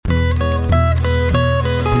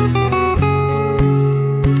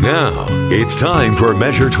It's time for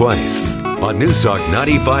Measure Twice on Newstalk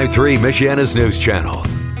 95.3 Michiana's News Channel.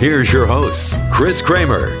 Here's your hosts, Chris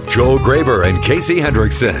Kramer, Joel Graber, and Casey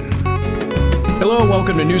Hendrickson. Hello,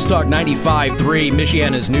 welcome to Newstalk 95.3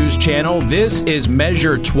 Michiana's News Channel. This is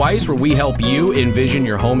Measure Twice, where we help you envision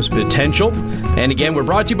your home's potential. And again, we're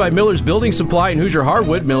brought to you by Miller's Building Supply and Hoosier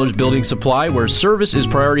Hardwood. Miller's Building Supply, where service is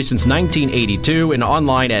priority since 1982, and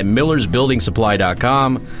online at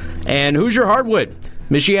millersbuildingsupply.com. And Hoosier Hardwood,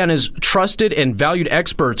 Michiana's trusted and valued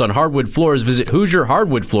experts on hardwood floors. Visit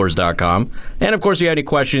HoosierHardwoodFloors.com. And, of course, if you have any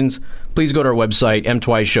questions, please go to our website,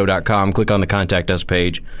 mtwiceshow.com, click on the Contact Us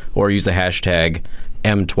page, or use the hashtag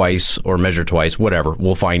MTwice or Measure Twice, whatever.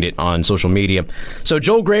 We'll find it on social media. So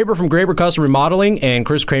Joel Graber from Graber Custom Remodeling and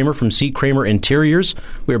Chris Kramer from C. Kramer Interiors.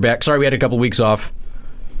 We're back. Sorry we had a couple weeks off.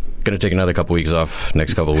 Going to take another couple weeks off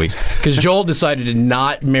next couple of weeks because Joel decided to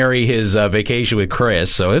not marry his vacation with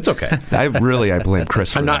Chris, so it's okay. I blame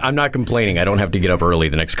Chris for I'm not complaining. I don't have to get up early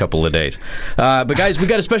the next couple of days. But guys, we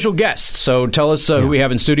got a special guest, so tell us who we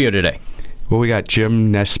have in studio today. Well, we got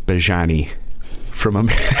Jim Nesbejani from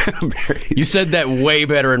American. You said that way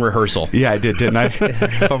better in rehearsal. Yeah, I did, didn't I?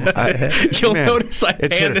 You'll notice I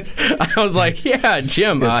panned this. I was like, yeah,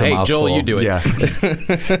 Jim. Hey, Joel, you do it.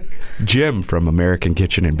 Yeah. Jim from American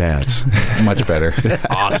Kitchen and Baths. Much better.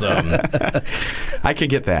 Awesome. I can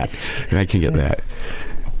get that.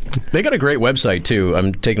 They got a great website, too.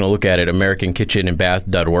 I'm taking a look at it,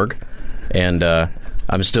 AmericanKitchenandBath.org. And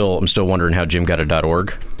I'm still wondering how Jim got a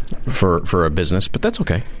 .org for a business, but that's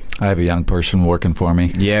okay. I have a young person working for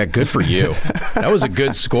me. Yeah, good for you. That was a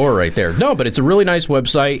good score right there. No, but it's a really nice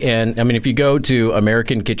website. And, I mean, if you go to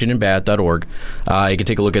AmericanKitchenandBath.org, you can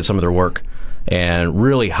take a look at some of their work and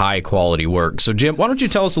really high-quality work. So, Jim, why don't you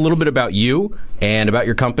tell us a little bit about you and about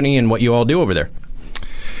your company and what you all do over there?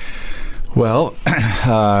 Well,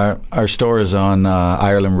 our store is on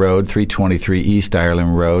Ireland Road, 323 East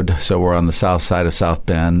Ireland Road. So we're on the south side of South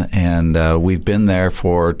Bend, and we've been there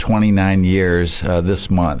for 29 years this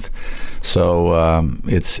month. So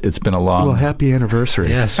it's been a long... Well, happy anniversary.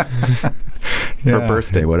 Yes. Or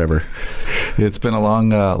birthday, whatever. It's been a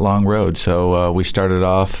long road. So we started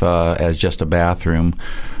off as just a bathroom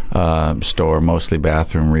store, mostly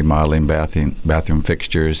bathroom remodeling, bathroom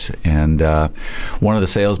fixtures. And one of the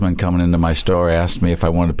salesmen coming into my store asked me if I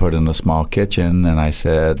wanted to put in a small kitchen, and I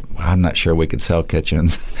said, I'm not sure we could sell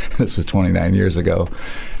kitchens. This was 29 years ago.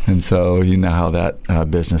 And so you know how that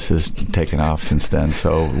business has taken off since then.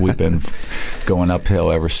 So we've been going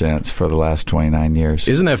uphill ever since for the last 29 years.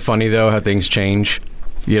 Isn't that funny, though, how things change?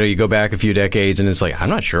 You know, you go back a few decades, and it's like, I'm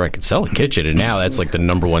not sure I could sell a kitchen. And now that's like the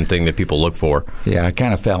number one thing that people look for. Yeah, I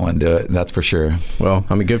kind of fell into it, that's for sure. Well,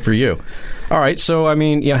 I mean, good for you. All right, so, I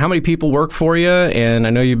mean, how many people work for you? And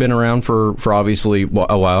I know you've been around for obviously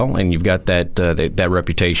a while, and you've got that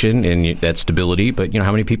reputation and that stability. But,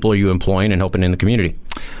 how many people are you employing and helping in the community?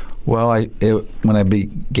 Well, when I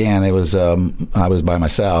began, I was by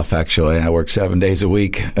myself, actually. I worked 7 days a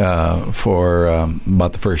week for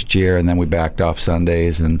about the first year, and then we backed off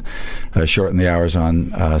Sundays and shortened the hours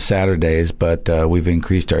on Saturdays. But we've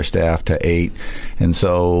increased our staff to 8, and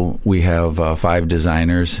so we have 5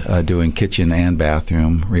 designers doing kitchen and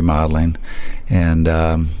bathroom remodeling, and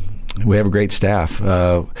we have a great staff.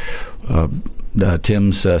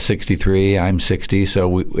 Tim's 63, I'm 60,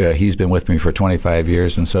 so he's been with me for 25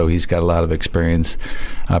 years, and so he's got a lot of experience,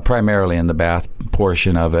 primarily in the bath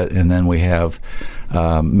portion of it. And then we have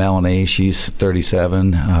Melanie, she's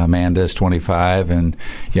 37, Amanda's 25, and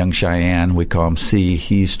young Cheyenne, we call him C,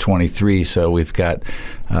 he's 23. So we've got,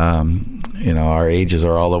 our ages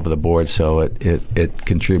are all over the board, so it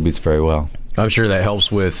contributes very well. I'm sure that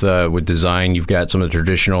helps with design. You've got some of the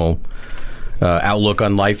traditional outlook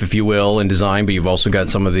on life, if you will, in design, but you've also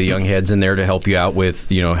got some of the young heads in there to help you out with,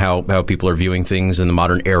 how people are viewing things in the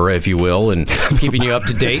modern era, if you will, and keeping you up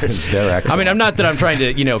to date. I mean, I'm not that I'm trying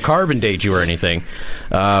to, carbon date you or anything,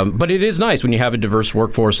 but it is nice when you have a diverse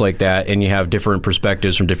workforce like that and you have different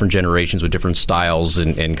perspectives from different generations with different styles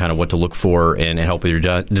and kind of what to look for and help with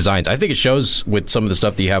your designs. I think it shows with some of the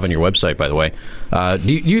stuff that you have on your website, by the way.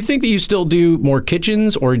 Do you think that you still do more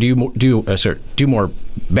kitchens, or do you do more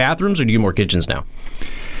bathrooms, or do you do more kitchens now?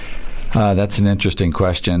 That's an interesting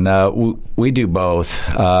question. We do both.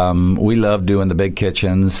 We love doing the big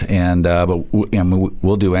kitchens, but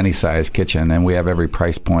we'll do any size kitchen, and we have every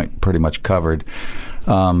price point pretty much covered.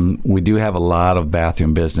 we do have a lot of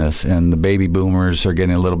bathroom business, and the baby boomers are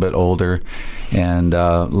getting a little bit older, and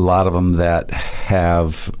a lot of them that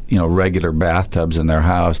have regular bathtubs in their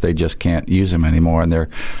house, they just can't use them anymore, and they're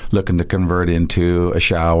looking to convert into a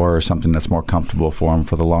shower or something that's more comfortable for them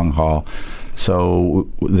for the long haul. So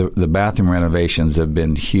the bathroom renovations have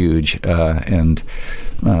been huge, and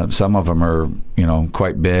some of them are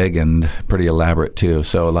quite big and pretty elaborate too.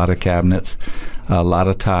 So a lot of cabinets, a lot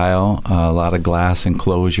of tile, a lot of glass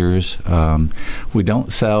enclosures. We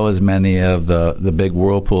don't sell as many of the big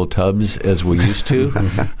Whirlpool tubs as we used to,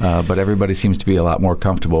 but everybody seems to be a lot more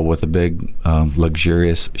comfortable with a big,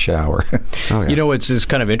 luxurious shower. Oh, yeah. It's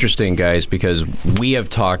kind of interesting, guys, because we have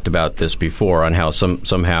talked about this before on how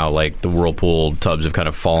somehow like the Whirlpool tubs have kind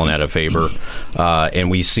of fallen out of favor,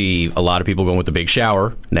 and we see a lot of people going with the big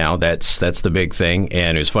shower now. That's the big thing,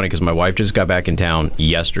 and it was funny because my wife just got back in town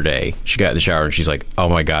yesterday. She got in the shower and she's like, "Oh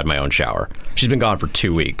my God, my own shower." She's been gone for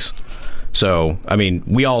 2 weeks. So, I mean,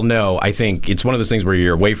 we all know, I think it's one of those things where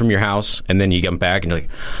you're away from your house and then you come back and you're like,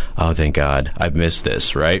 "Oh, thank God, I've missed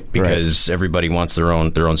this," right? Because everybody wants their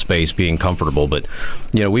own space, being comfortable. But,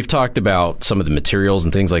 we've talked about some of the materials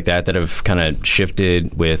and things like that have kind of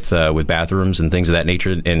shifted with bathrooms and things of that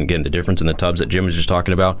nature. And again, the difference in the tubs that Jim was just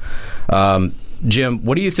talking about. Jim,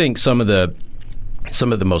 what do you think some of the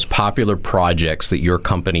most popular projects that your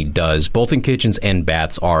company does, both in kitchens and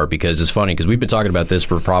baths, are? Because it's funny, because we've been talking about this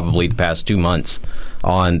for probably the past 2 months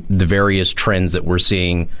on the various trends that we're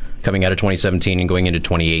seeing coming out of 2017 and going into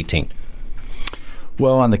 2018.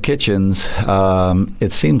 Well, on the kitchens,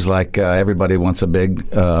 it seems like everybody wants a big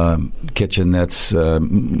kitchen that's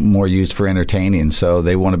more used for entertaining. So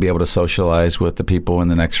they want to be able to socialize with the people in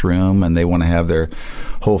the next room, and they want to have their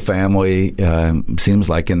whole family, seems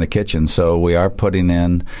like, in the kitchen. So we are putting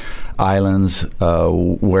in islands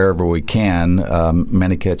wherever we can.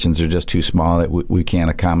 Many kitchens are just too small that we can't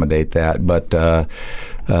accommodate that. But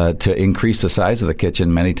to increase the size of the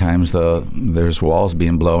kitchen, many times there's walls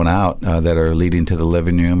being blown out that are leading to the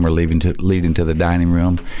living room or leading to the dining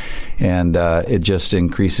room, and it just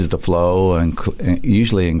increases the flow and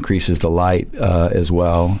usually increases the light as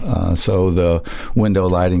well. So the window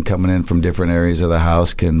lighting coming in from different areas of the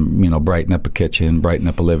house can brighten up a kitchen, brighten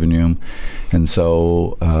up a living room, and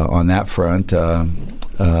so on that front,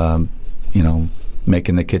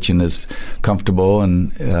 making the kitchen as comfortable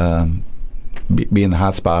and be in the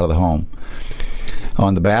hot spot of the home.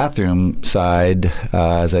 On the bathroom side,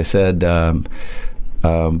 as I said,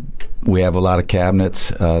 we have a lot of cabinets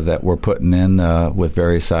that we're putting in with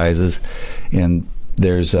various sizes, and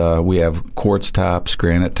we have quartz tops,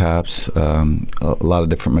 granite tops, a lot of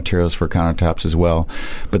different materials for countertops as well.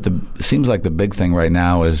 But it seems like the big thing right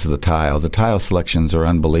now is the tile. The tile selections are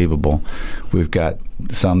unbelievable. We've got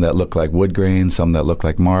some that look like wood grain, some that look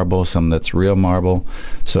like marble, some that's real marble.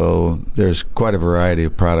 So there's quite a variety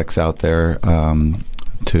of products out there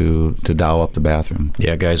to doll up the bathroom.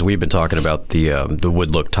 Yeah, guys, we've been talking about the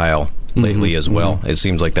wood look tile lately as well. It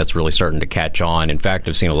seems like that's really starting to catch on. In fact,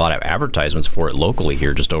 I've seen a lot of advertisements for it locally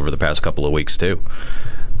here just over the past couple of weeks too.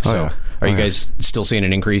 So are you guys still seeing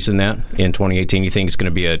an increase in that in 2018? You think it's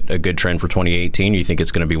going to be a good trend for 2018? Or you think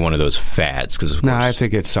it's going to be one of those fads? No, I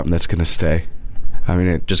think it's something that's going to stay. I mean,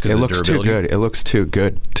 it looks too good. It looks too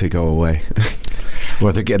good to go away.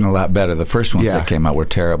 Well, they're getting a lot better. The first ones that came out were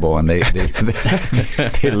terrible, and they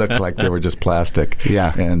looked like they were just plastic.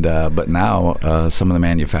 Yeah. And but now some of the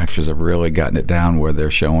manufacturers have really gotten it down where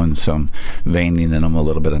they're showing some veining in them, a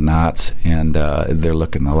little bit of knots, and they're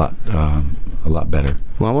looking a lot better.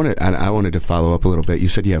 Well, I wanted to follow up a little bit. You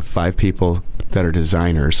said you have 5 people that are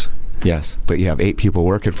designers. Yes. But you have 8 people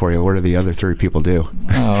working for you. What do the other 3 people do?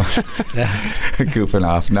 Oh, goofing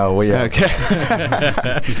off. No,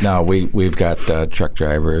 we've got truck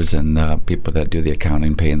drivers and people that do the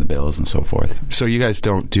accounting, paying the bills, and so forth. So you guys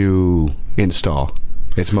don't do install?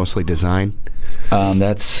 It's mostly design?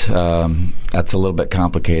 That's a little bit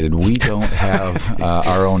complicated. We don't have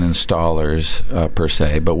our own installers per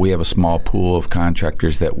se, but we have a small pool of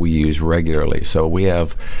contractors that we use regularly. So we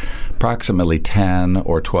have approximately 10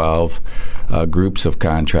 or 12 groups of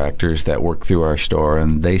contractors that work through our store,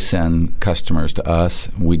 and they send customers to us.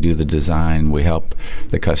 We do the design. We help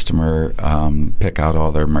the customer pick out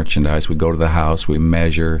all their merchandise. We go to the house. We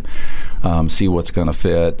measure, see what's going to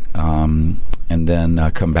fit, and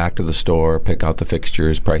then come back to the store, pick out the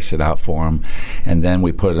fixtures, price it out for them, and then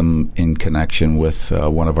we put them in connection with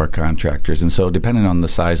one of our contractors. And so depending on the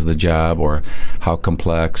size of the job or how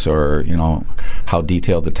complex or how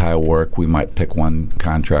detailed the tile work, we might pick one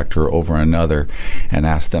contractor over another and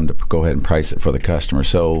ask them to go ahead and price it for the customer.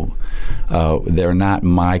 So they're not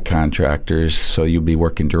my contractors, so you'll be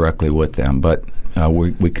working directly with them. But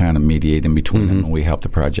we kind of mediate in between them, and we help the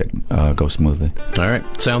project go smoothly. All right.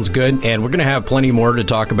 Sounds good. And we're going to have plenty more to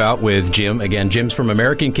talk about with Jim. Again, Jim's from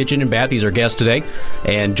American Kitchen and Bath. He's our guest today.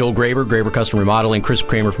 And Joel Graber Custom Remodeling, Chris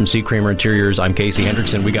Kramer from C. Kramer Interiors. I'm Casey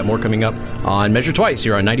Hendrickson. We got more coming up on Measure Twice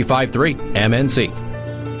here on 95.3 MNC.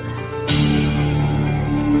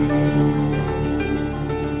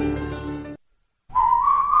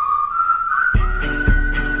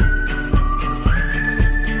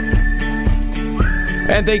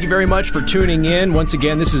 And thank you very much for tuning in. Once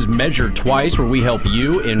again, this is Measure Twice, where we help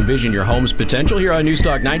you envision your home's potential here on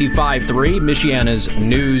Newstalk 95.3, Michiana's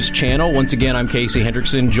news channel. Once again, I'm Casey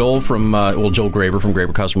Hendrickson. Joel Joel Graber from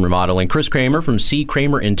Graber Custom Remodeling. Chris Kramer from C.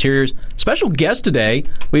 Kramer Interiors. Special guest today,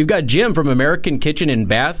 we've got Jim from American Kitchen and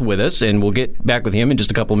Bath with us, and we'll get back with him in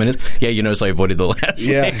just a couple of minutes. Yeah, you notice I avoided the last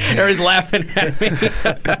name. Or he's laughing at me.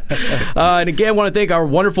 And again, I want to thank our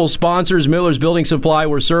wonderful sponsors, Miller's Building Supply,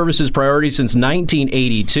 where service is priority since 1982,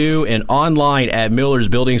 and online at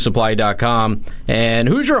millersbuildingsupply.com. And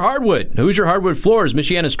Hoosier Hardwood. Hoosier Hardwood Floors,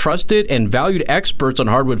 Michiana's trusted and valued experts on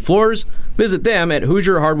hardwood floors. Visit them at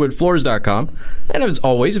HoosierHardwoodFloors.com. And as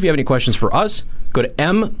always, if you have any questions for us, go to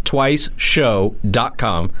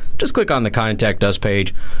mtwiceshow.com. Just click on the Contact Us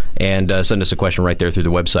page and send us a question right there through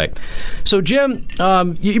the website. So, Jim,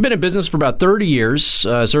 you've been in business for about 30 years,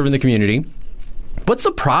 serving the community. What's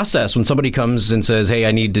the process when somebody comes and says, hey,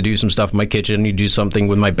 I need to do some stuff in my kitchen, I need to do something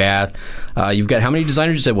with my bath? You've got how many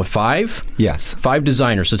designers? You said, 5? Yes. 5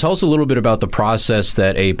 designers. So tell us a little bit about the process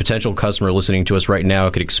that a potential customer listening to us right now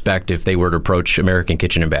could expect if they were to approach American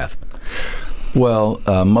Kitchen and Bath. Well,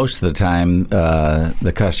 most of the time,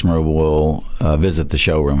 the customer will visit the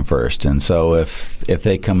showroom first, and so if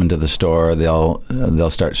they come into the store, they'll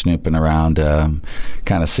start snooping around,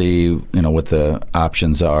 kind of see what the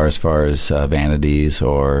options are as far as vanities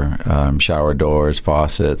or shower doors,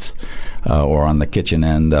 faucets, or on the kitchen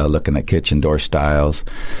end, looking at kitchen door styles.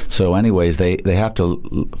 So, anyways, they have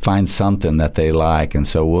to find something that they like, and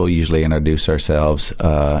so we'll usually introduce ourselves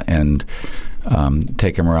and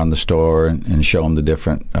take them around the store and show them the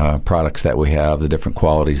different products that we have, the different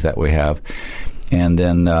qualities that we have. And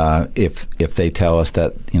then if they tell us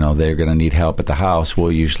that they're going to need help at the house,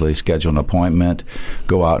 we'll usually schedule an appointment,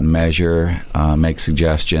 go out and measure, make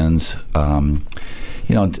suggestions.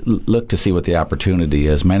 Look to see what the opportunity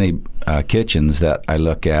is. Many kitchens that I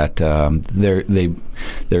look at, they're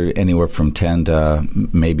anywhere from 10 to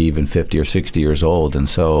maybe even 50 or 60 years old, and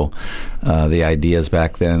so the ideas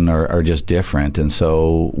back then are just different. And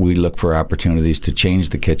so we look for opportunities to change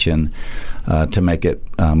the kitchen to make it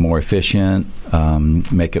more efficient,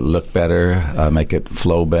 make it look better, make it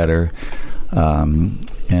flow better.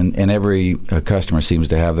 And every customer seems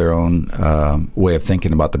to have their own way of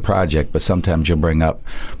thinking about the project, but sometimes you'll bring up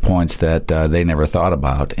points that they never thought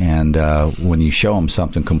about. And when you show them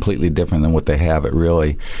something completely different than what they have, it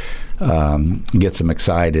really gets them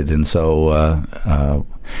excited. And so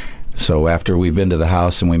after we've been to the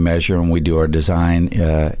house and we measure and we do our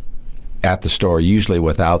design at the store, usually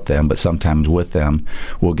without them, but sometimes with them,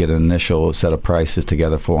 we'll get an initial set of prices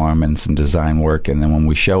together for them and some design work, and then when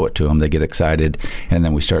we show it to them, they get excited, and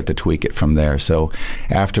then we start to tweak it from there. So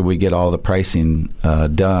after we get all the pricing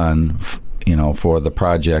done, for the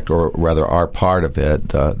project, or rather our part of it,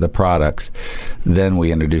 the products, then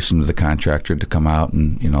we introduce them to the contractor to come out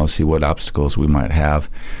and see what obstacles we might have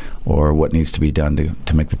or what needs to be done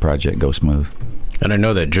to make the project go smooth. And I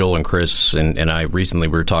know that Joel and Chris and I recently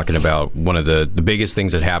were talking about one of the biggest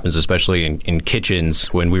things that happens, especially in kitchens,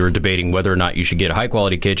 when we were debating whether or not you should get a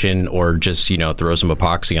high-quality kitchen or just, throw some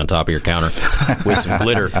epoxy on top of your counter with some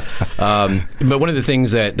glitter. But one of the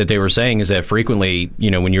things that they were saying is that frequently,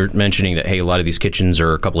 when you're mentioning that, hey, a lot of these kitchens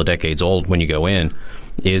are a couple of decades old when you go in,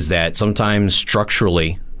 is that sometimes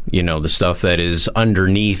structurally, the stuff that is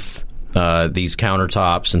underneath these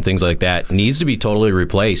countertops and things like that needs to be totally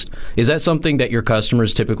replaced. Is that something that your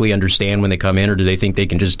customers typically understand when they come in, or do they think they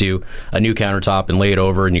can just do a new countertop and lay it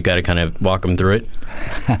over and you've got to kind of walk them through it?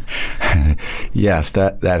 Yes,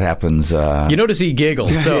 that happens. You notice he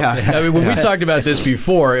giggled. So, yeah. When we talked about this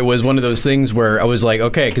before, it was one of those things where I was like,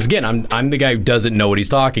 okay, because again, I'm the guy who doesn't know what he's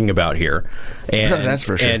talking about here. And, that's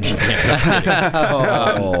for sure.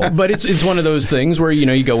 But it's one of those things where,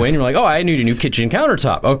 you go in, you're like, oh, I need a new kitchen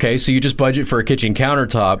countertop. Okay, so you just budget for a kitchen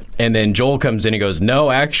countertop, and then Joel comes in and goes, no,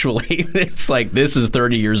 actually, it's like, this is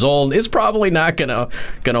 30 years old. It's probably not gonna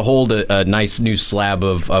hold a nice new slab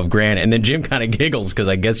of granite. And then Jim kind of giggles because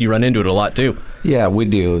I guess you run into it a lot too. Yeah, we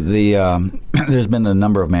do. There's been a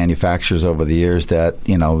number of manufacturers over the years that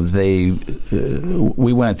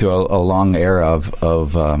we went through a long era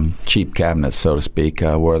of cheap cabinets, so to speak,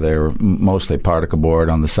 where they were mostly particle board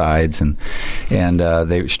on the sides, and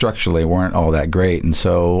they structurally weren't all that great. And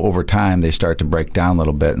so over time they start to break down a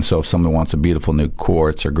little bit. And so if someone wants a beautiful new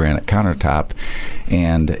quartz or granite countertop,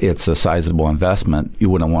 and it's a sizable investment, you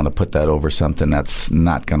wouldn't want to put that over something that's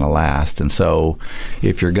not going to last. And so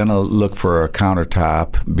if you're going to look for a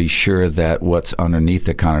countertop, be sure that what's underneath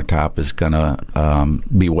the countertop is going to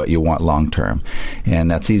be what you want long term. And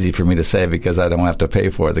that's easy for me to say because I don't have to pay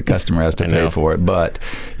for it. The customer has to pay for it. But,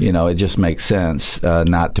 it just makes sense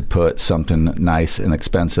not to put something nice and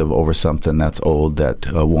expensive over something that's old that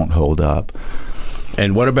won't hold up.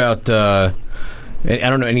 And what about... I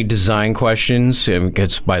don't know, any design questions?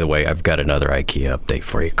 Because, by the way, I've got another IKEA update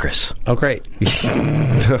for you, Chris. Oh, great.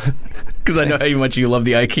 Because I know how much you love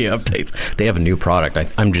the IKEA updates. They have a new product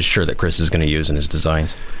I'm just sure that Chris is going to use in his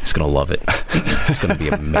designs. He's going to love it. It's going to be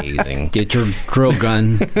amazing. Get your drill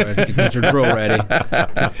gun. Get your drill ready.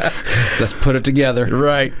 Let's put it together.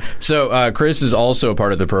 Right. So Chris is also a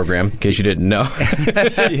part of the program, in case you didn't know.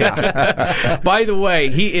 By the way,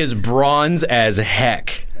 he is bronze as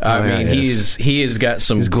heck. I mean, he has got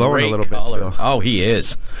some glowing great a little color. bit still. Oh, he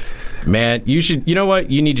is. Man, you know what?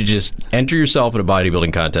 You need to just enter yourself in a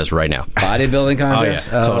bodybuilding contest right now. Bodybuilding contest?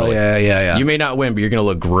 Oh, yeah, totally. Yeah. You may not win, but you're going to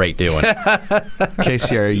look great doing it.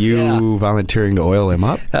 Casey, are you volunteering to oil him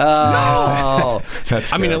up? Oh.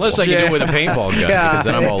 That's unless I can do it with a paintball gun, because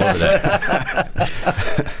then I'm all over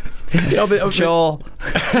that. Joel.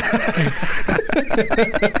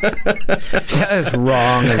 That is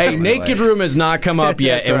wrong. Hey, Naked Room has not come up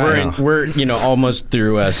yet, and we're almost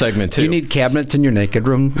through segment 2. Do you need cabinets in your naked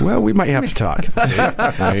room? Well, we might have to talk.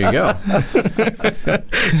 There you go.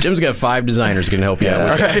 Jim's got 5 designers going to help you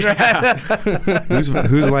out with that.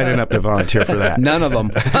 Who's lining up to volunteer for that? None of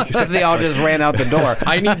them. They all just ran out the door.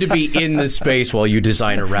 I need to be in the space while you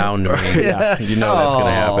design around me. Yeah. You know that's going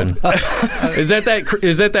to happen.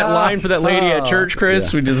 Is that line for that lady at church,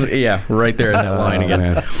 Chris? Yeah. We right there in that line again.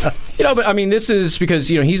 Man. But I mean, this is because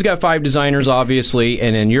he's got 5 designers, obviously,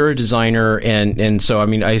 and then you're a designer, and so I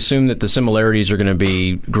mean, I assume that the similarities are going to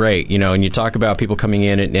be great. And you talk about people coming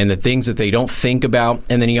in and the things that they don't think about,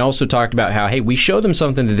 and then he also talked about how, hey, we show them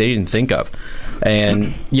something that they didn't think of,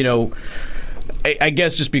 and I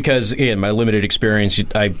guess just because, in my limited experience,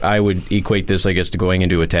 I would equate this, I guess, to going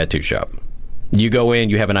into a tattoo shop. You go in,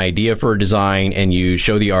 you have an idea for a design, and you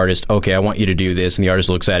show the artist, okay, I want you to do this, and the artist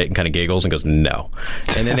looks at it and kind of giggles and goes, no.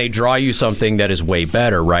 And then they draw you something that is way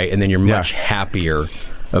better, right? And then you're much happier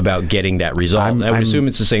about getting that result. I would assume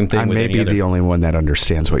it's the same thing with any other. I may be the only one that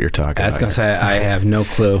understands what you're talking about. I was going to say, I have no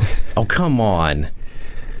clue. Oh, come on.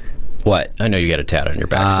 What? I know you got a tat on your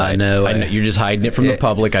backside. No. I know you're just hiding it from the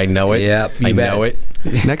public. I know it. Yep. I know it.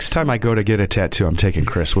 Next time I go to get a tattto, I'm taking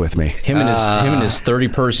Chris with me. Him and his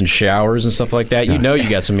 30-person showers and stuff like that. You know you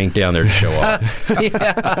got some ink down there to show off.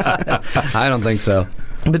 Yeah. I don't think so.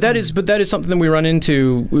 But that is something that we run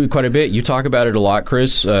into quite a bit. You talk about it a lot,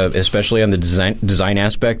 Chris, especially on the design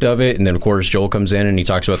aspect of it. And then, of course, Joel comes in and he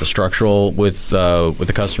talks about the structural with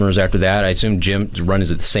the customers after that. I assume Jim runs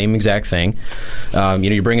the same exact thing.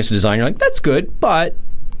 You bring us a design, you're like, that's good, but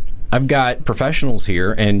I've got professionals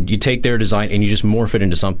here, and you take their design and you just morph it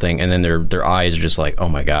into something, and then their eyes are just like, oh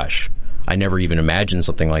my gosh, I never even imagined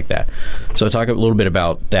something like that. So talk a little bit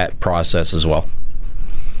about that process as well.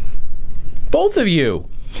 Both of you.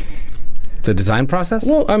 The design process?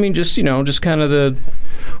 Well, I mean, just kind of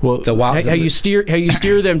how you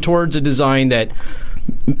steer them towards a design that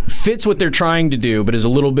fits what they're trying to do, but is a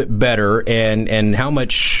little bit better. And how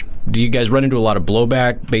much do you guys run into a lot of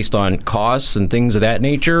blowback based on costs and things of that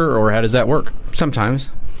nature, or how does that work? Sometimes.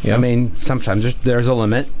 Yeah. I mean, sometimes there's a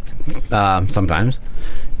limit. Sometimes,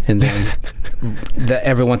 and then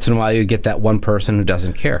every once in a while you get that one person who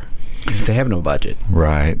doesn't care. They have no budget.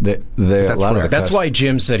 Right. That's why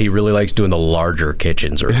Jim said he really likes doing the larger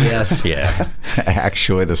kitchens. Yes. Yeah.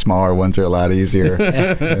 Actually, the smaller ones are a lot easier,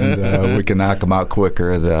 and we can knock them out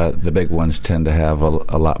quicker. The big ones tend to have a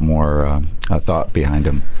lot more thought behind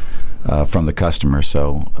them from the customer.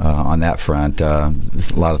 So on that front, a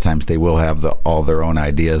lot of times they will have all their own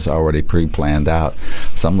ideas already pre-planned out.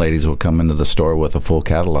 Some ladies will come into the store with a full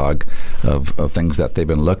catalog of things that they've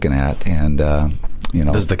been looking at, and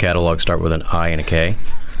Does the catalog start with an I and a K?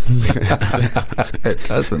 It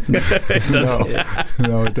doesn't.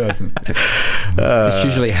 No, it doesn't. It's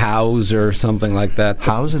usually Houzz or something like that.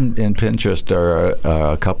 Houzz and Pinterest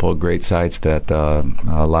are a couple of great sites that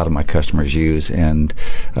a lot of my customers use, and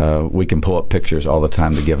we can pull up pictures all the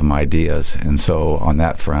time to give them ideas. And so on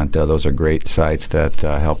that front, those are great sites that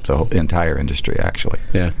help the entire industry, actually.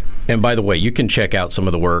 Yeah. And by the way, you can check out some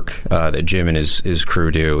of the work that Jim and his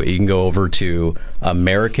crew do. You can go over to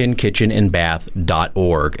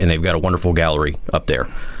AmericanKitchenandBath.org, and they've got a wonderful gallery up there.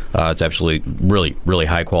 It's absolutely really, really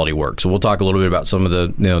high quality work. So we'll talk a little bit about some of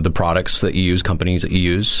the products that you use, companies that you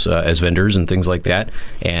use as vendors and things like that,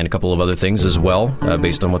 and a couple of other things as well,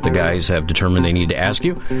 based on what the guys have determined they need to ask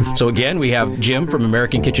you. So again, we have Jim from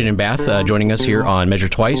American Kitchen and Bath joining us here on Measure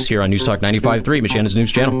Twice here on News Talk 95.3, Michiana's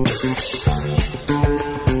news channel.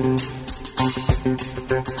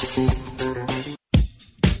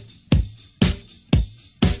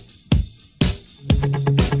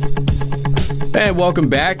 And welcome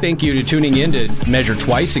back. Thank you to tuning in to Measure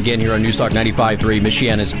Twice again here on News Talk 95.3,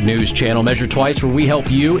 Michiana's news channel. Measure Twice, where we help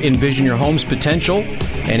you envision your home's potential.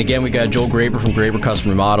 And again, we got Joel Graber from Graber Custom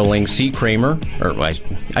Remodeling, C. Kramer.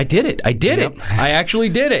 I did it. I actually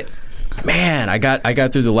did it. Man, I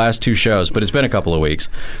got through the last two shows, but it's been a couple of weeks.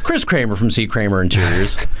 Chris Kramer from C. Kramer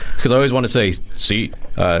Interiors, because I always want to say C.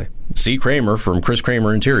 Kramer from Chris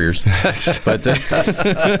Kramer Interiors, but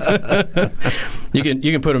you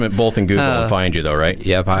can put them at both in Google and find you, though, right?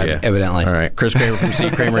 Yep, evidently. All right, Chris Kramer from C.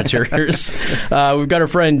 Kramer Interiors. We've got our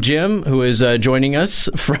friend Jim, who is joining us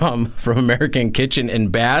from American Kitchen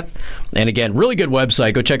and Bath, and again, really good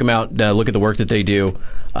website. Go check them out. Look at the work that they do.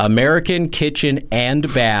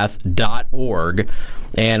 AmericanKitchenandBath.org.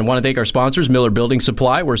 And want to thank our sponsors, Miller Building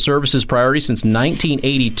Supply, where service is priority since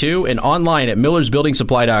 1982, and online at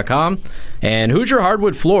millersbuildingsupply.com. And Hoosier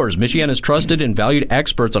Hardwood Floors, Michiana's trusted and valued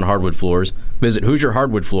experts on hardwood floors. Visit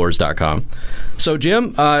HoosierHardwoodFloors.com. So,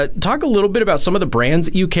 Jim, talk a little bit about some of the brands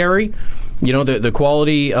that you carry. You know, the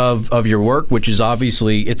quality of your work, which is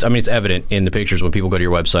obviously, it's evident in the pictures when people go to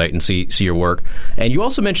your website and see your work. And you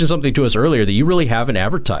also mentioned something to us earlier that you really haven't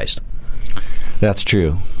advertised. That's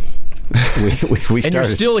true. We started, and you're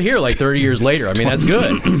still here like 30 years later. I mean, that's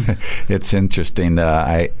good. It's interesting.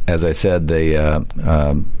 As I said, the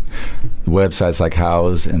websites like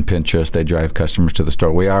Houzz and Pinterest, they drive customers to the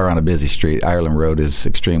store. We are on a busy street. Ireland Road is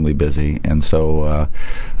extremely busy, and so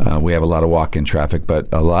we have a lot of walk-in traffic, but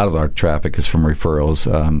a lot of our traffic is from referrals,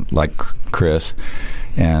 like Chris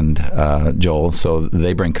and Joel. So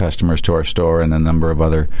they bring customers to our store, and a number of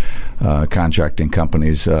other contracting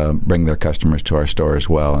companies bring their customers to our store as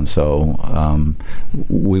well. And so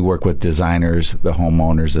we work with designers, the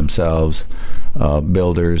homeowners themselves,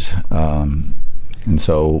 builders, and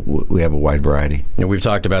so we have a wide variety. And we've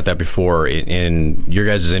talked about that before. In your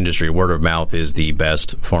guys' industry, word of mouth is the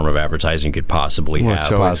best form of advertising you could possibly have.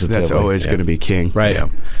 That's always going to be king. Right. Yeah.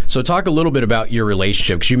 So talk a little bit about your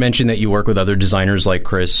relationship, because you mentioned that you work with other designers like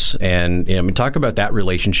Chris, and talk about that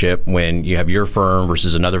relationship when you have your firm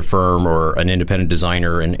versus another firm or an independent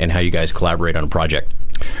designer, and how you guys collaborate on a project.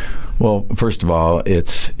 Well, first of all,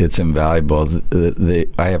 it's invaluable.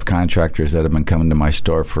 I have contractors that have been coming to my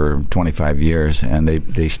store for 25 years, and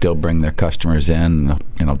they still bring their customers in,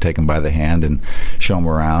 take them by the hand and show them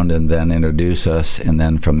around, and then introduce us. And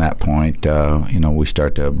then from that point, we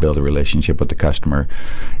start to build a relationship with the customer,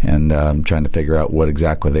 and trying to figure out what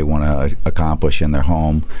exactly they want to accomplish in their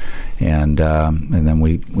home, and then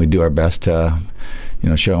we do our best to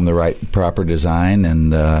show them the right proper design and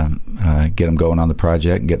get them going on the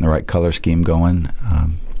project, getting the right color scheme going.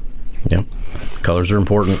 Yeah, colors are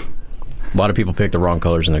important. A lot of people pick the wrong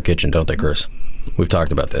colors in their kitchen, don't they, Chris? We've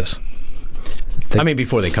talked about this.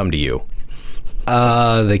 Before they come to you.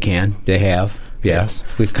 They can. They have. Yes.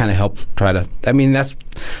 We've kind of helped try to... that's...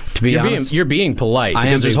 To be honest... You're being polite,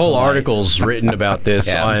 because there's whole articles written about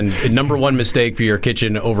this on number one mistake for your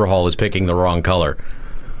kitchen overhaul is picking the wrong color.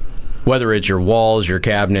 Whether it's your walls, your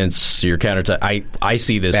cabinets, your countertop, I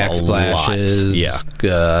see this backsplashes. Yeah.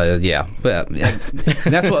 But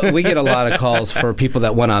that's what we get a lot of calls for people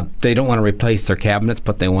that they don't want to replace their cabinets,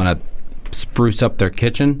 but they want to spruce up their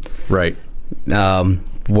kitchen. Right.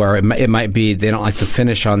 Where it might be they don't like the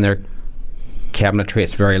finish on their cabinetry.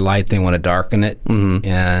 It's very light. They want to darken it. Mm-hmm.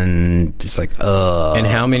 And it's like, And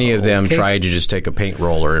how many of them tried to just take a paint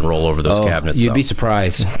roller and roll over those cabinets? You'd be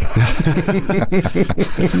surprised.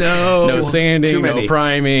 No sanding, no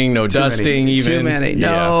priming, no dusting, even. Too many.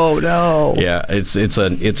 No. Yeah, it's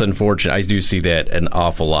unfortunate. I do see that an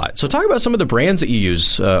awful lot. So talk about some of the brands that you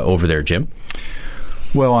use over there, Jim.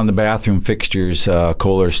 Well, on the bathroom fixtures,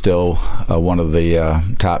 Kohler's still one of the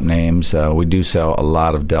top names. We do sell a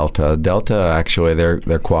lot of Delta. Delta, actually,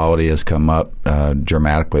 their quality has come up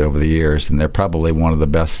dramatically over the years, and they're probably one of the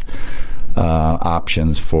best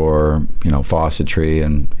options for faucetry,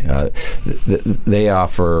 and they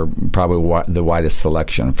offer probably the widest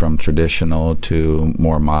selection from traditional to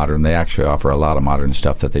more modern. They actually offer a lot of modern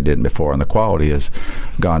stuff that they didn't before, and the quality has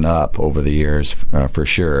gone up over the years for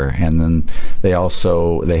sure. And then they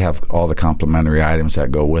have all the complementary items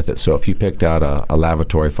that go with it. So if you picked out a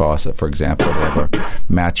lavatory faucet, for example, they have a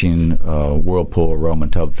matching Whirlpool Roman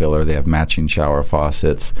tub filler. They have matching shower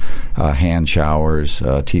faucets, hand showers,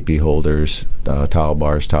 teepee holders, towel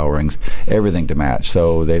bars, towel rings, everything to match.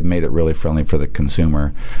 So they've made it really friendly for the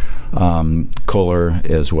consumer. Kohler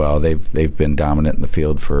as well. They've been dominant in the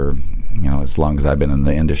field for as long as I've been in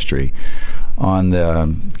the industry. On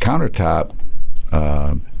the countertop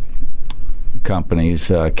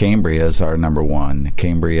companies, Cambria is our number one.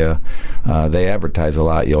 Cambria, they advertise a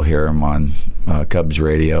lot. You'll hear them on Cubs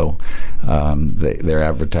radio. They're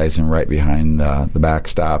advertising right behind the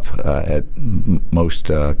backstop at most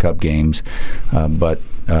Cub games, but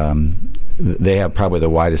they have probably the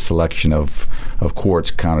widest selection of quartz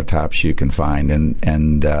countertops you can find,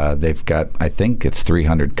 and they've got, I think it's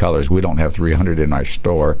 300 colors. We don't have 300 in our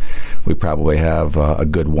store. We probably have a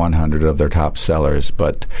good 100 of their top sellers,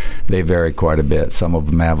 but they vary quite a bit. Some of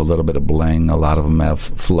them have a little bit of bling, a lot of them have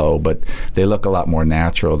flow, but they look a lot more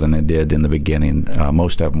natural than they did in the beginning.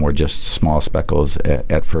 Most of them were just small speckles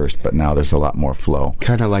at first, but now there's a lot more flow.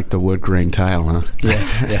 Kind of like the wood grain tile, huh?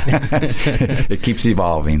 Yeah. It keeps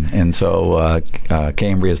evolving, and so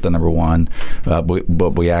Cambria is the number one,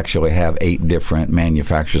 but we actually have 8 different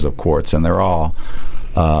manufacturers of quartz, and they're all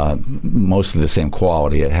mostly the same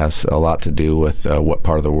quality. It has a lot to do with what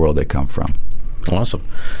part of the world they come from. Awesome.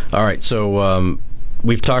 All right, so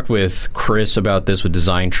we've talked with Chris about this with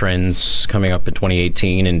design trends coming up in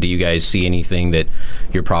 2018, and do you guys see anything that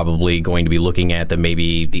you're probably going to be looking at that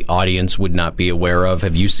maybe the audience would not be aware of?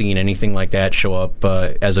 Have you seen anything like that show up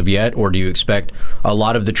as of yet, or do you expect a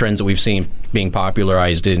lot of the trends that we've seen being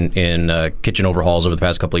popularized in kitchen overhauls over the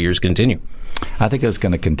past couple of years continue? I think it's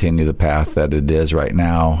going to continue the path that it is right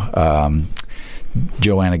now.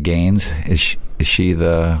 Joanna Gaines, is she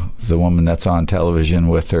the woman that's on television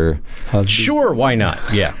with her husband? Sure, why not?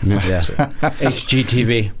 Yeah.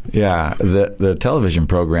 HGTV. Yeah, the television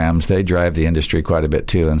programs, they drive the industry quite a bit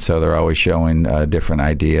too, and so they're always showing different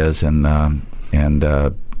ideas and a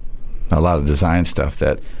lot of design stuff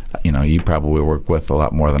that you probably work with a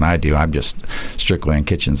lot more than I do. I'm just strictly in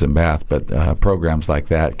kitchens and bath, but programs like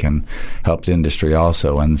that can help the industry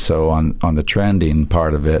also. And so on the trending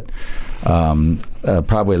part of it,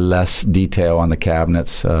 probably less detail on the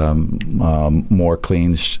cabinets, more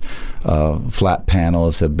clean, flat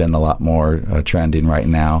panels have been a lot more trending right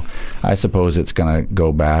now. I suppose it's going to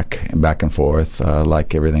go back and forth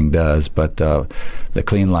like everything does, but the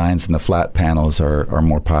clean lines and the flat panels are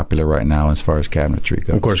more popular right now as far as cabinetry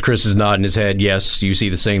goes. Of course, Chris is nodding his head. Yes, you see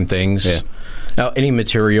the same things. Yeah. Now, any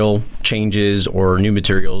material changes or new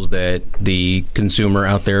materials that the consumer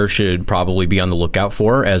out there should probably be on the lookout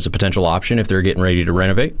for as a potential option if they're getting ready to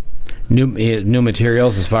renovate? New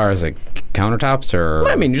materials as far as like countertops, or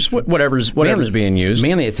I mean, just whatever's being used.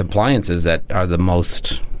 Mainly, it's appliances that are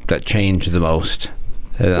that change the most.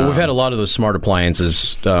 Well, we've had a lot of those smart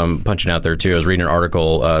appliances punching out there, too. I was reading an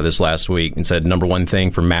article this last week and said number one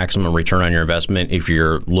thing for maximum return on your investment, if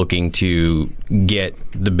you're looking to get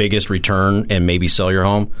the biggest return and maybe sell your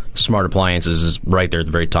home, smart appliances is right there at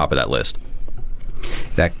the very top of that list.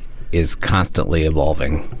 That is constantly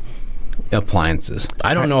evolving. Appliances.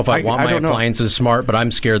 I don't know if I want my appliances smart, but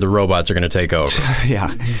I'm scared the robots are going to take over.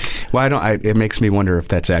 Yeah. Well, it makes me wonder if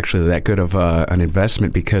that's actually that good of an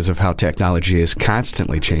investment because of how technology is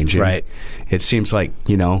constantly changing. Right. It seems like,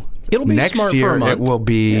 it'll be next smart year for a month. It will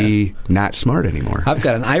be not smart anymore. I've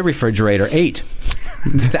got an iRefrigerator 8.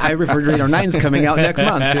 The iRefrigerator 9 is coming out next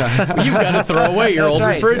month. Yeah. You've got to throw away your old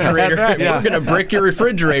refrigerator. That's right. Yeah. We're going to brick your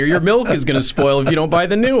refrigerator. Your milk is going to spoil if you don't buy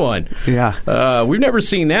the new one. Yeah. We've never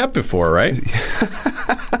seen that before, right?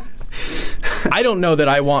 I don't know that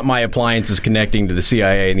I want my appliances connecting to the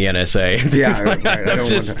CIA and the NSA. Yeah,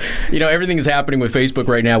 right. Everything is happening with Facebook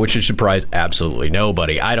right now, which should surprise absolutely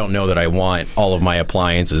nobody. I don't know that I want all of my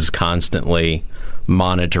appliances constantly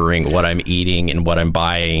monitoring what I'm eating and what I'm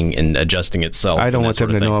buying and adjusting itself. I don't want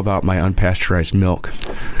them to know about my unpasteurized milk.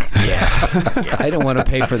 Yeah. I don't want to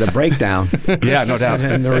pay for the breakdown. Yeah, no doubt.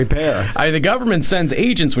 And the repair. The government sends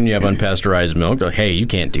agents when you have unpasteurized milk. Hey, you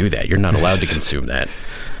can't do that. You're not allowed to consume that.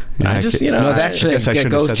 I just, you know, No, that guess I actually should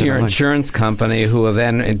have goes said to that your online. insurance company, who will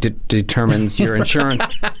then determines your insurance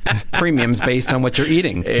premiums based on what you're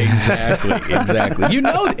eating. Exactly. You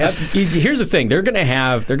know, here's the thing: they're going to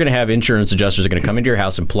have insurance adjusters that are going to come into your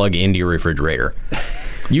house and plug into your refrigerator.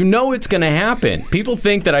 You know it's going to happen. People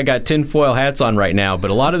think that I got tinfoil hats on right now,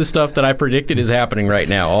 but a lot of the stuff that I predicted is happening right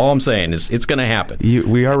now. All I'm saying is it's going to happen.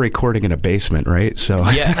 We are recording in a basement, right? So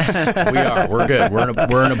Yes, we are. We're good.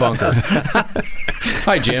 We're in a bunker.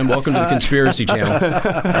 Hi, Jim. Welcome to the Conspiracy Channel.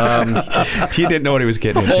 he didn't know what he was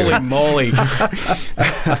getting Holy into. moly.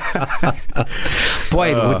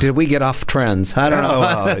 Boy, did we get off trends? I don't know.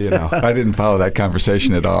 Well, you know. I didn't follow that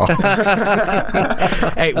conversation at all.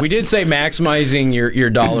 Hey, we did say maximizing your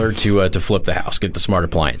dollar to flip the house, get the smart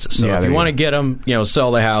appliances. So Yeah, if there you you want to go. get them,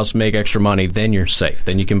 sell the house, make extra money, then you're safe.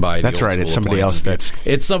 Then you can buy. That's the old right. It's school somebody else appliances.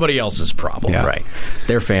 It's somebody else's problem, Yeah. right?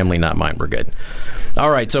 Their family, not mine. We're good.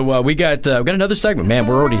 All right, so we got another segment. Man,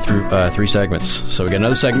 we're already through 3 segments. So we got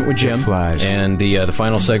another segment with Jim, flies. and the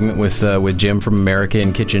final segment with Jim from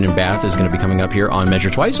American Kitchen and Bath is going to be coming up here on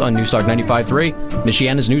Measure Twice on Newstalk 95.3,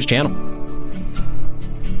 Michiana's news channel.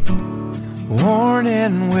 Worn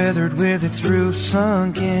and withered with its roof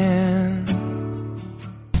sunk in.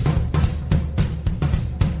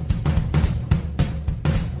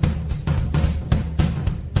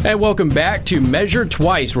 And welcome back to Measure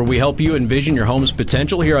Twice, where we help you envision your home's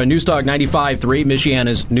potential here on Newstalk 95.3,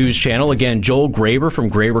 Michiana's news channel. Again, Joel Graber from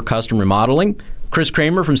Graber Custom Remodeling, Chris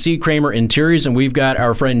Kramer from C. Kramer Interiors, and we've got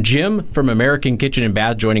our friend Jim from American Kitchen and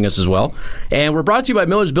Bath joining us as well. And we're brought to you by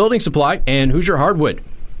Miller's Building Supply and Hoosier Hardwood.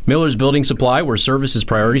 Miller's Building Supply, where service is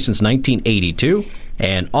priority since 1982,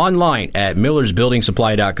 and online at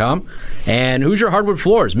millersbuildingsupply.com. And Hoosier Hardwood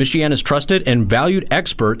Floors, Michiana's trusted and valued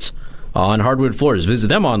experts on hardwood floors. Visit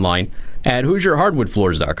them online at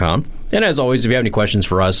HoosierHardwoodFloors.com. And as always, if you have any questions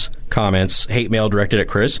for us, comments, hate mail directed at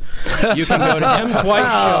Chris, you can go to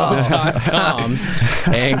mtwiceshow.com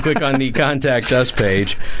and click on the Contact Us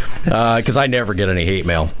page, because I never get any hate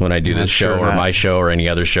mail when I do this show or my show or any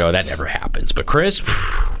other show. That never happens. But Chris,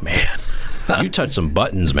 man, you touch some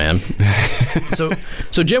buttons, man. So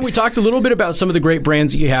Jim, we talked a little bit about some of the great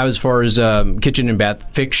brands that you have as far as kitchen and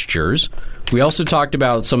bath fixtures. We also talked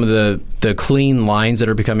about some of the clean lines that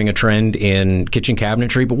are becoming a trend in kitchen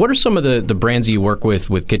cabinetry. But what are some of the brands that you work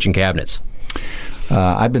with kitchen cabinets?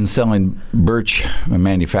 I've been selling Birch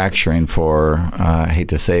manufacturing for, I hate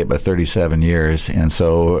to say it, but 37 years. And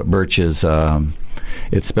so Birch is,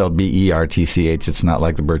 it's spelled B-E-R-T-C-H. It's not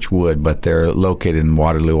like the birch wood, but they're located in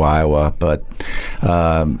Waterloo, Iowa. But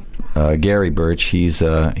Gary Birch, he's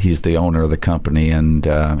the owner of the company, and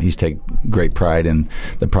he's taken great pride in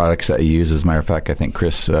the products that he uses. As a matter of fact, I think,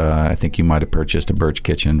 Chris, I think you might have purchased a Birch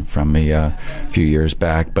kitchen from me a few years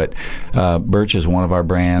back. But Birch is one of our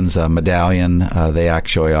brands. Medallion, they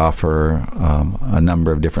actually offer a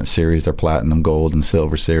number of different series. They're platinum, gold, and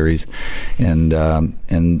silver series. And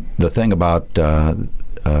the thing about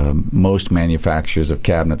most manufacturers of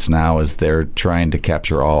cabinets now is they're trying to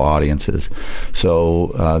capture all audiences.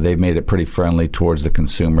 So they've made it pretty friendly towards the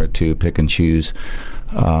consumer to pick and choose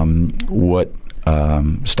what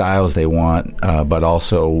styles they want, but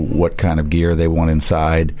also what kind of gear they want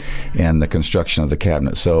inside and the construction of the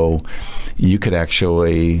cabinet. So you could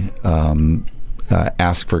actually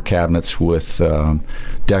ask for cabinets with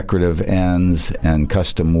decorative ends and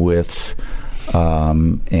custom widths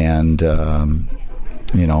and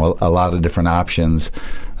a lot of different options,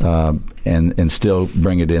 and still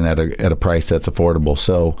bring it in at a price that's affordable.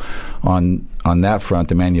 So on that front,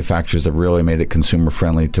 the manufacturers have really made it consumer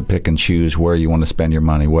friendly to pick and choose where you want to spend your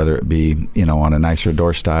money, whether it be on a nicer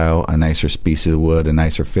door style, a nicer piece of wood, a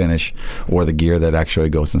nicer finish, or the gear that actually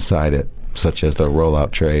goes inside it, such as the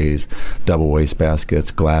rollout trays, double waste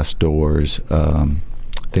baskets, glass doors,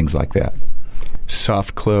 things like that.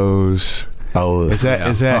 Soft close. Oh, Is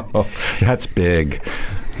that? Oh, that's big.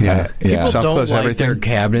 Yeah. People Soft don't close like everything. their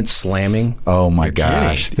cabinets slamming. Oh my You're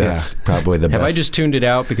gosh, kidding. that's probably the Have best. I just tuned it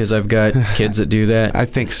out because I've got kids that do that? I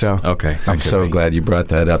think so. Okay. I'm so glad you brought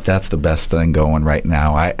that up. That's the best thing going right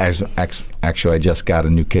now. Actually, I just got a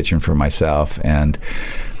new kitchen for myself, and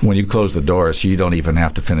when you close the doors, you don't even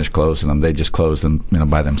have to finish closing them. They just close them,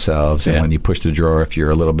 by themselves. And when you push the drawer, if you're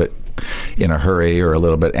a little bit in a hurry or a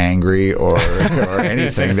little bit angry or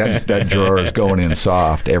anything, that drawer is going in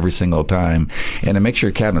soft every single time. And it makes your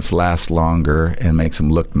cabinets last longer and makes them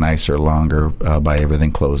look nicer longer by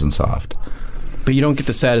everything closing soft. But you don't get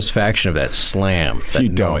the satisfaction of that slam. That You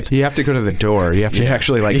noise. don't. You have to go to the door. You have to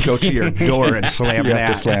actually go to your door and slam You that.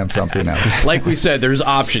 have to slam something else. Like we said, there's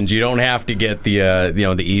options. You don't have to get the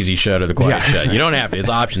the easy shut or the quiet shut. You don't have to. It's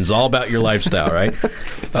options. It's all about your lifestyle, right?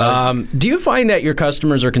 Do you find that your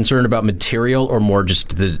customers are concerned about material or more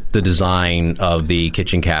just the design of the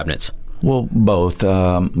kitchen cabinets? Well, both.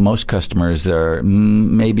 Most customers are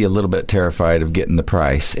maybe a little bit terrified of getting the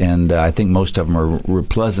price, and I think most of them are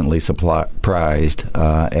pleasantly surprised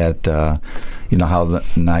at how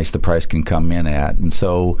nice the price can come in at. And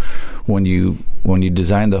so, when you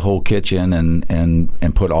design the whole kitchen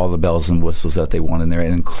and put all the bells and whistles that they want in there,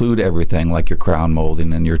 and include everything like your crown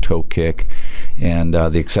molding and your toe kick and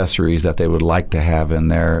the accessories that they would like to have in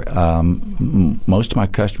there, most of my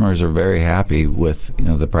customers are very happy with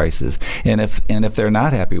the prices. And if they're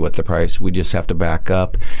not happy with the price, we just have to back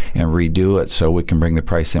up and redo it so we can bring the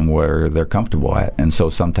price in where they're comfortable at. And so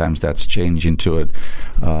sometimes that's changing to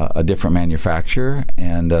a different manufacturer,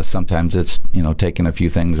 and sometimes it's taking a few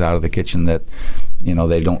things out of the kitchen that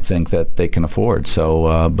they don't think that they can afford.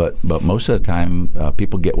 So, but most of the time,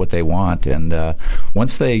 people get what they want, and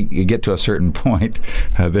once they get to a certain point,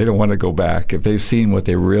 they don't want to go back. If they've seen what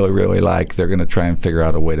they really, really like, they're going to try and figure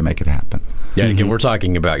out a way to make it happen. Yeah, again, we're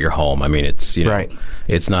talking about your home. I mean, it's Right.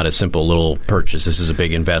 It's not a simple little purchase. This is a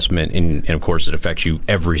big investment, and of course, it affects you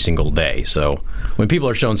every single day. So, when people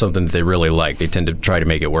are shown something that they really like, they tend to try to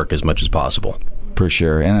make it work as much as possible. For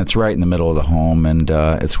sure, and it's right in the middle of the home, and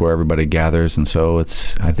it's where everybody gathers, and so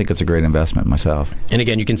I think it's a great investment myself. And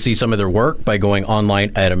again, you can see some of their work by going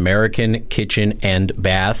online at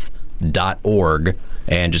AmericanKitchenandBath.org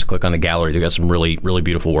and just click on the gallery. They've got some really, really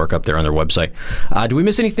beautiful work up there on their website. Do we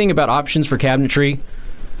miss anything about options for cabinetry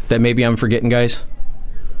that maybe I'm forgetting, guys?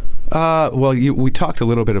 We talked a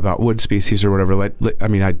little bit about wood species or whatever.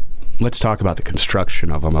 Let's talk about the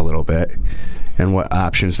construction of them a little bit and what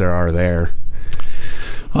options there are there.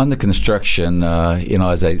 On the construction,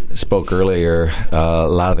 as I spoke earlier, a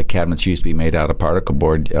lot of the cabinets used to be made out of particle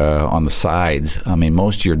board on the sides. I mean,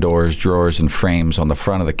 most of your doors, drawers, and frames on the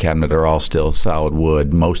front of the cabinet are all still solid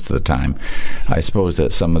wood most of the time. I suppose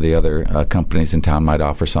that some of the other companies in town might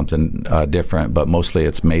offer something different, but mostly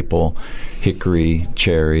it's maple, hickory,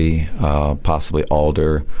 cherry, possibly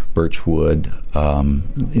alder, birch wood.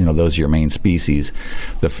 Those are your main species.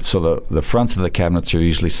 So the fronts of the cabinets are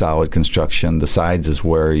usually solid construction. The sides is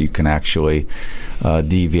where you can actually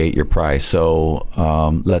deviate your price. So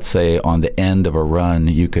let's say on the end of a run,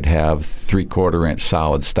 you could have 3/4 inch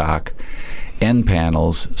solid stock end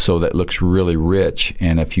panels, so that looks really rich.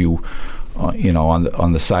 And if you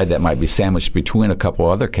on the side that might be sandwiched between a couple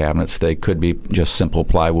other cabinets, they could be just simple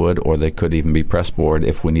plywood, or they could even be press board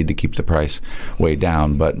if we need to keep the price way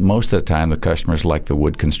down. But most of the time, the customers like the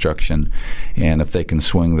wood construction, and if they can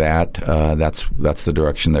swing that, that's the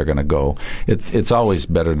direction they're going to go. It's always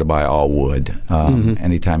better to buy all wood.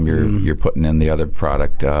 Anytime you're putting in the other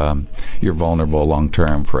product, you're vulnerable long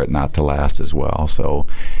term for it not to last as well. So,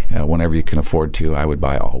 whenever you can afford to, I would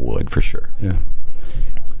buy all wood for sure. Yeah.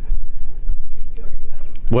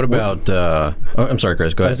 What about? I'm sorry,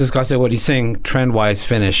 Chris. Go I ahead. was just gonna say, what he's saying, trend-wise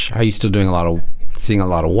finish. Are you still seeing a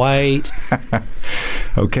lot of white?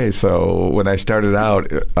 Okay, so when I started out,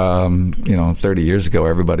 30 years ago,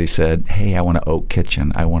 everybody said, "Hey, I want an oak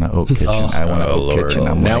kitchen. I want an oak kitchen. I want an oak Lord. kitchen."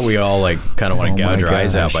 I'm Now like, we all kind of want to gouge our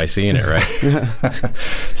eyes out by seeing it, right?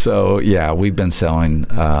 So yeah, we've been selling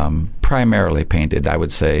primarily painted. I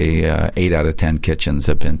would say 8 out of 10 kitchens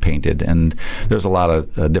have been painted, and there's a lot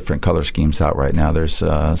of different color schemes out right now. There's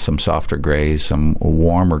some softer grays, some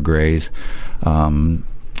warmer grays.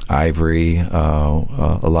 Ivory,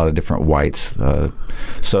 a lot of different whites.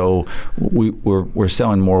 So we're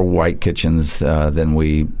selling more white kitchens than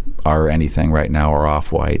we are anything right now, or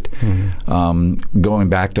off-white. Going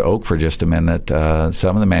back to oak for just a minute,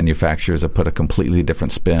 some of the manufacturers have put a completely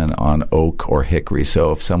different spin on oak or hickory.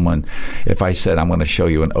 So if I said I'm going to show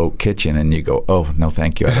you an oak kitchen, and you go, "Oh, no,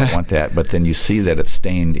 thank you, I don't want that," but then you see that it's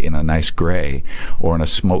stained in a nice gray or in a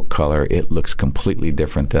smoke color, it looks completely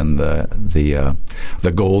different than the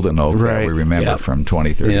golden oak that we remember from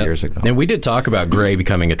 20, 30 years ago. And we did talk about gray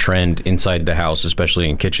becoming a trend inside the house, especially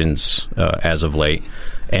in kitchens as of late.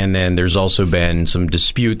 And then there's also been some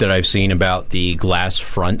dispute that I've seen about the glass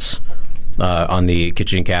fronts on the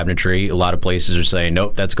kitchen cabinetry. A lot of places are saying,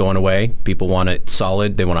 nope, that's going away. People want it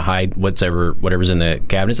solid. They want to hide whatever's in the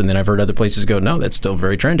cabinets. And then I've heard other places go, no, that's still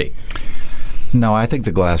very trendy. No, I think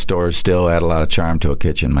the glass doors still add a lot of charm to a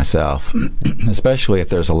kitchen myself, especially if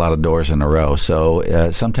there's a lot of doors in a row. So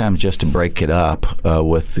sometimes just to break it up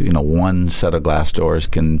with one set of glass doors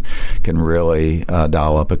can really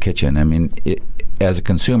doll up a kitchen. I mean, as a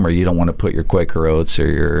consumer, you don't want to put your Quaker Oats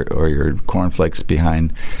or your cornflakes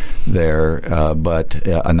behind there, but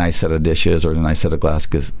a nice set of dishes or a nice set of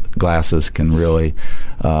glasses can really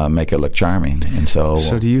make it look charming. And so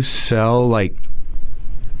do you sell like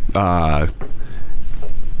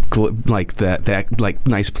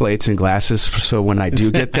nice plates and glasses? So when I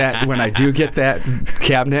do get that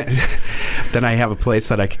cabinet, then I have a place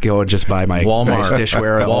that I could go and just buy my nice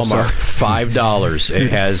dishware. Walmart, $5.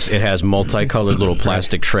 It has multicolored little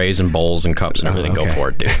plastic trays and bowls and cups and everything. Okay. Go for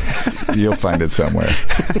it, dude. You'll find it somewhere.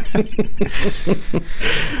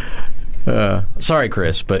 Sorry,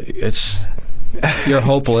 Chris, but it's. You're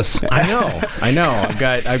hopeless. I know.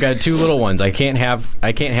 I've got two little ones. I can't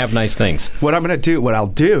have nice things. What I'll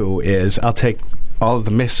do is I'll take all of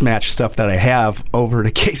the mismatched stuff that I have over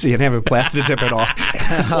to Casey and have him plastic dip it all.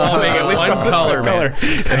 So make it one color, man.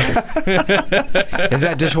 Is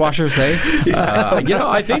that dishwasher safe?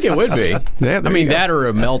 I think it would be. Yeah, I mean, that or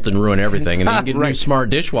a melt and ruin everything, and then you get a new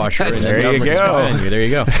smart dishwasher, and then There you government go. can spy on you. There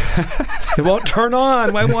you go. It won't turn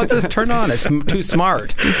on. Why won't this turn on? It's too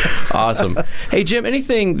smart. Awesome. Hey, Jim,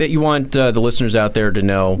 anything that you want the listeners out there to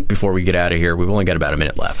know before we get out of here? We've only got about a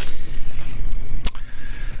minute left.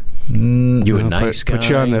 You a nice guy? Put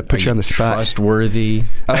you on the spot. Trustworthy.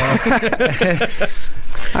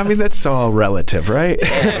 I mean, that's all relative, right?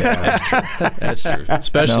 That's true.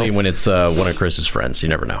 Especially when it's one of Chris's friends. You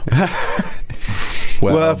never know.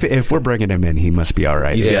 Well, if we're bringing him in, he must be all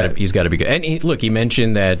right. He's got to be good. And he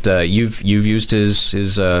mentioned that you've used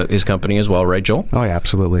his company as well, right, Joel? Oh, yeah,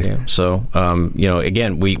 absolutely. Yeah. So,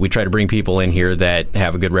 again, we try to bring people in here that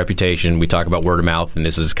have a good reputation. We talk about word of mouth, and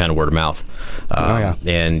this is kind of word of mouth. Yeah.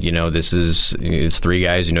 And it's three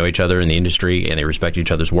guys who know each other in the industry, and they respect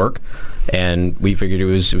each other's work. And we figured it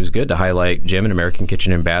was good to highlight Jim and American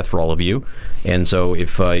Kitchen and Bath for all of you. And so,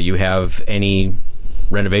 if you have any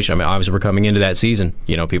renovation, I mean, obviously we're coming into that season.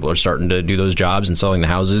 People are starting to do those jobs and selling the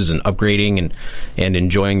houses and upgrading and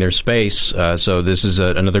enjoying their space. So this is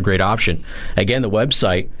another great option. Again, the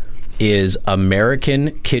website is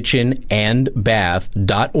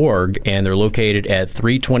AmericanKitchenAndBath.org, and they're located at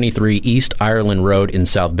 323 East Ireland Road in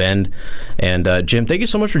South Bend. And Jim, thank you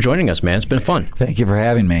so much for joining us, man. It's been fun. Thank you for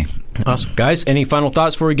having me. Awesome. Guys, any final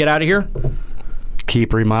thoughts before we get out of here?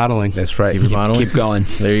 Keep remodeling. That's right. Keep remodeling. Keep going.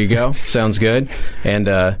 There you go. Sounds good.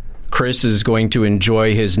 And Chris is going to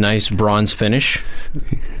enjoy his nice bronze finish.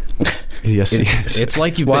 Yes, It's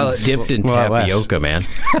like you've been dipped in tapioca, man.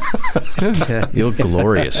 You look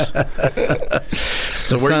glorious. The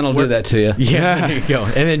sun will do that to you. Yeah, there you go.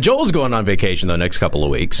 And then Joel's going on vacation the next couple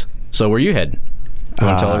of weeks. So where are you heading? You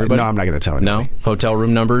want to tell everybody? No, I'm not going to tell anybody. No? Hotel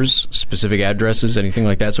room numbers, specific addresses, anything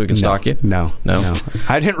like that so we can stalk you? No.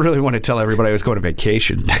 I didn't really want to tell everybody I was going to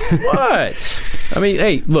vacation. What? I mean,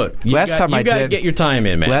 hey, look. You got to get your time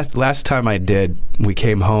in, man. Last time I did, we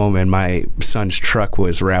came home and my son's truck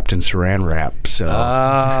was wrapped in saran wrap. So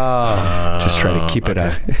just try to keep it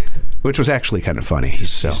which was actually kind of funny.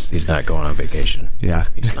 He's not going on vacation. Yeah.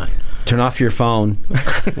 He's not. Turn off your phone.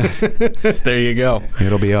 There you go.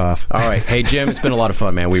 It'll be off. All right. Hey, Jim, it's been a lot of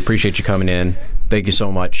fun, man. We appreciate you coming in. Thank you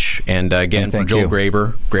so much. And again, for Joel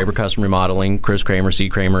Graber, Graber Custom Remodeling, Chris Kramer, C.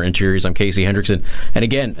 Kramer Interiors, I'm Casey Hendrickson. And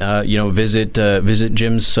again, visit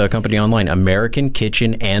Jim's company online,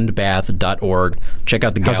 AmericanKitchenAndBath.org. Check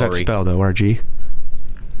out the gallery. How's that spelled, O-R-G?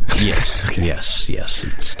 Yes. Okay. Yes.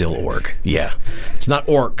 It's still org. Yeah. It's not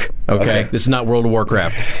orc, okay? This is not World of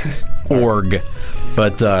Warcraft. Org.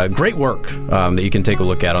 But great work that you can take a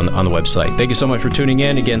look at on the website. Thank you so much for tuning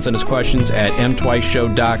in. Again, send us questions at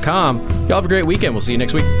mtwiceshow.com. Y'all have a great weekend. We'll see you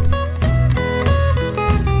next week.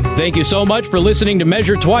 Thank you so much for listening to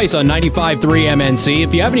Measure Twice on 95.3 MNC.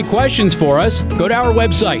 If you have any questions for us, go to our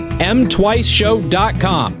website,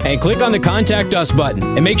 mtwiceshow.com, and click on the Contact Us button.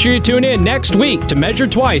 And make sure you tune in next week to Measure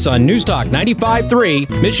Twice on News Talk 95.3,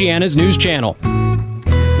 Michiana's news channel.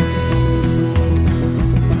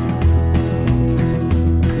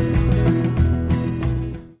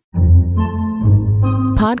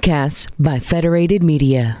 Podcasts by Federated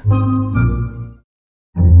Media.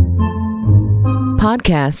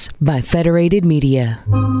 Podcasts by Federated Media.